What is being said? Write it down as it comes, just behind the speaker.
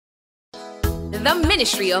the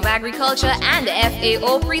Ministry of Agriculture and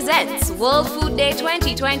FAO presents World Food Day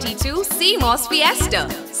 2022 CMOS Fiesta,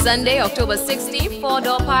 Sunday, October 16th,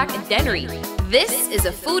 Four-Door Park, Dennery. This is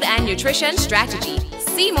a food and nutrition strategy.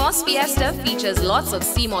 CMOS Fiesta features lots of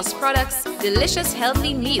CMOS products, delicious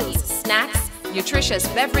healthy meals, snacks, nutritious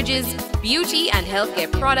beverages, beauty and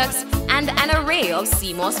healthcare products, and an array of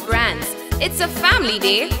CMOS brands. It's a family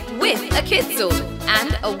day with a kids zone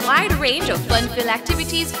and a wide range of fun-filled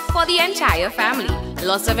activities for the entire family.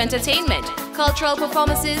 Lots of entertainment, cultural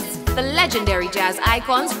performances, the legendary jazz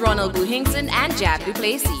icons Ronald Buhington and Jab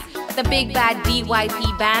Duplessis, the Big Bad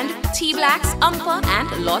DYP Band, T-Blacks, Umpa,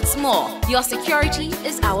 and lots more. Your security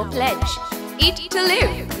is our pledge. Eat to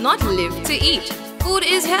live, not live to eat. Food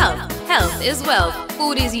is health, health is wealth.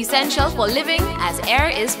 Food is essential for living as air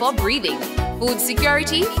is for breathing. Food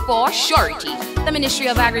security for surety. The Ministry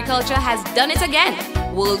of Agriculture has done it again.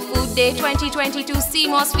 World Food Day 2022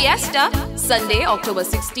 CMOS Fiesta, Sunday, October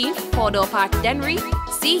 16th, Four-Door Park, Dennery.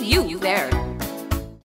 See you there.